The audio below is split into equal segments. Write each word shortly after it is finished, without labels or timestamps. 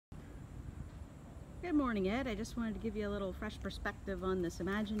Good morning, Ed. I just wanted to give you a little fresh perspective on this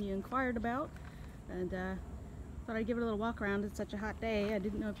Imagine you inquired about, and thought I'd give it a little walk around. It's such a hot day. I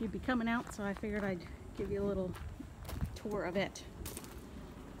didn't know if you'd be coming out, so I figured I'd give you a little tour of it.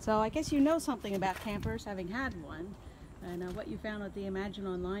 So I guess you know something about campers, having had one, and what you found at the Imagine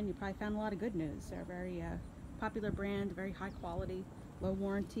online, you probably found a lot of good news. They're a very popular brand, very high quality, low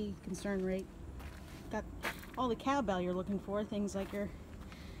warranty, concern rate. Got all the cowbell you're looking for, things like your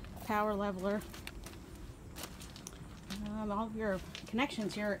power leveler. All of your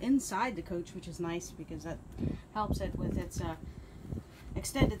connections here are inside the coach, which is nice because that helps it with its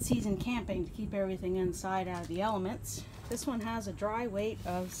extended season camping to keep everything inside out of the elements. This one has a dry weight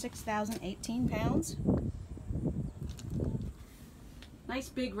of 6,018 pounds. Nice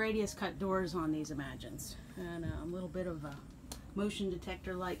big radius cut doors on these Imagines, and a little bit of a motion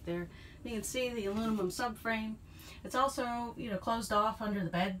detector light there. You can see the aluminum subframe. It's also, closed off under the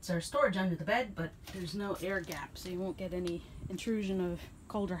bed, so there's storage under the bed, but there's no air gap, so you won't get any intrusion of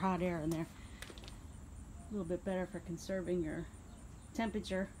cold or hot air in there. A little bit better for conserving your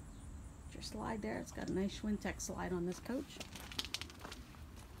temperature. Your slide there, it's got a nice Schwintek slide on this coach.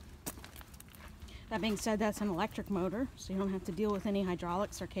 That being said, that's an electric motor, so you don't have to deal with any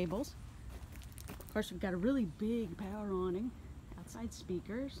hydraulics or cables. Of course, we've got a really big power awning, outside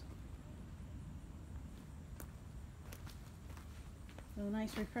speakers. So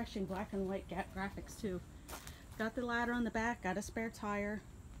nice refreshing black and white graphics too. Got the ladder on the back, got a spare tire.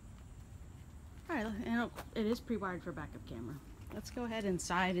 Alright, and it is pre-wired for backup camera. Let's go ahead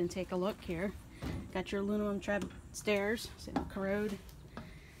inside and take a look here. Got your aluminum tread stairs, so no corrode.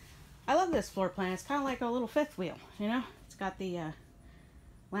 I love this floor plan. It's kind of like a little fifth wheel, It's got the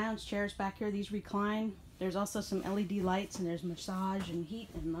lounge chairs back here. These recline. There's also some LED lights, and there's massage and heat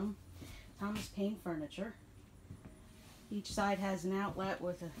in them. Thomas Paine furniture. Each side has an outlet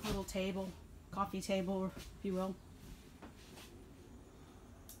with a little table, coffee table, if you will.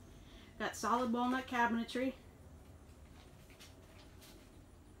 Got solid walnut cabinetry.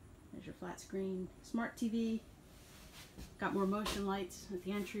 There's your flat screen, smart TV. Got more motion lights at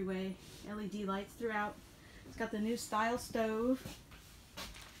the entryway, LED lights throughout. It's got the new style stove.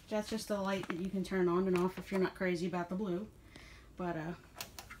 That's just a light that you can turn on and off if you're not crazy about the blue. But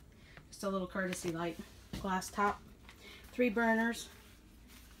just a little courtesy light. Glass top. 3 burners,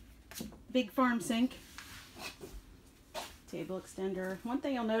 big farm sink, table extender. One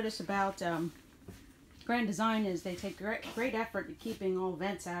thing you'll notice about Grand Design is they take great effort in keeping all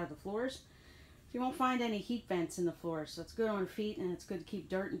vents out of the floors. You won't find any heat vents in the floors, so it's good on feet and it's good to keep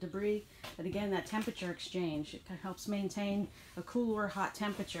dirt and debris. But again, that temperature exchange, it helps maintain a cool or hot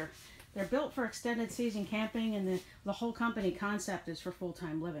temperature. They're built for extended season camping, and the whole company concept is for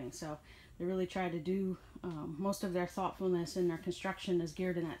full-time living. So they really try to do most of their thoughtfulness in their construction is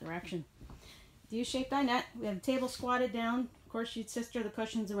geared in that direction. The U-shaped dinette, we have the table squatted down. Of course, you'd sister the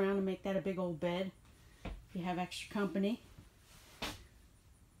cushions around and make that a big old bed if you have extra company.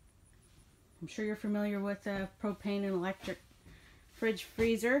 I'm sure you're familiar with propane and electric fridge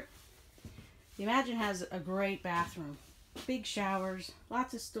freezer. The Imagine has a great bathroom. Big showers,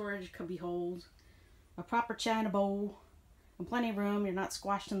 lots of storage, cubby holes, a proper china bowl, and plenty of room. You're not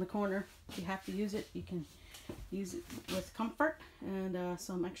squashed in the corner. If you have to use it, you can use it with comfort, and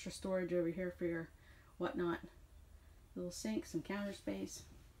some extra storage over here for your whatnot. Little sink, some counter space.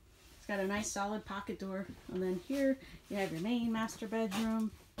 It's got a nice solid pocket door, and then here you have your main master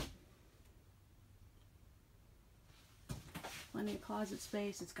bedroom. Plenty of closet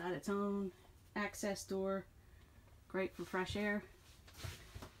space. It's got its own access door. Great for fresh air.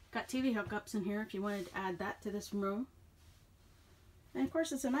 Got TV hookups in here if you wanted to add that to this room. And of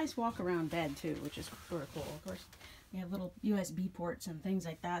course, it's a nice walk-around bed too, which is sort of cool. Of course, you have little USB ports and things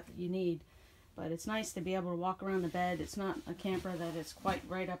like that you need. But it's nice to be able to walk around the bed. It's not a camper that is quite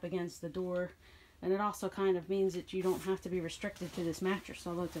right up against the door. And it also kind of means that you don't have to be restricted to this mattress.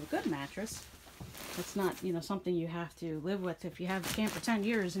 Although it's a good mattress, it's not, something you have to live with. If you have a camper 10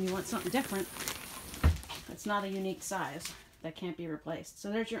 years and you want something different, it's not a unique size that can't be replaced. So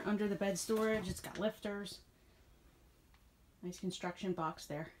there's your under the bed storage. It's got lifters. Nice construction box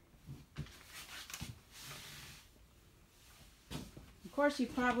there. Of course, you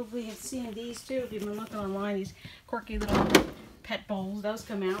probably have seen these too if you've been looking online. These quirky little pet bowls. Those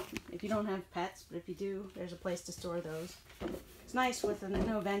come out if you don't have pets, but if you do, there's a place to store those. It's nice with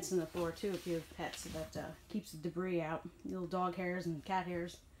no vents in the floor too if you have pets, so that keeps the debris out. Little dog hairs and cat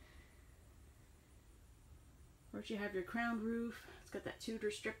hairs. Of course, you have your crown roof. It's got that Tudor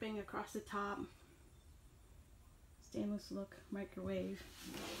stripping across the top. Stainless look microwave.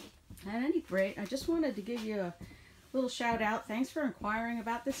 At any rate, I just wanted to give you a little shout out. Thanks for inquiring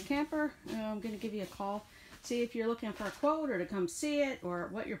about this camper. I'm going to give you a call, see if you're looking for a quote or to come see it or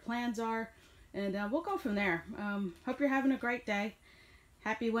what your plans are. And we'll go from there. Hope you're having a great day.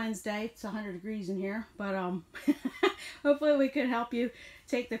 Happy Wednesday. It's 100 degrees in here, but hopefully we can help you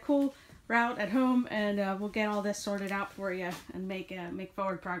take the cool route at home, and we'll get all this sorted out for you and make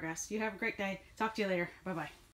forward progress. You have a great day. Talk to you later. Bye-bye.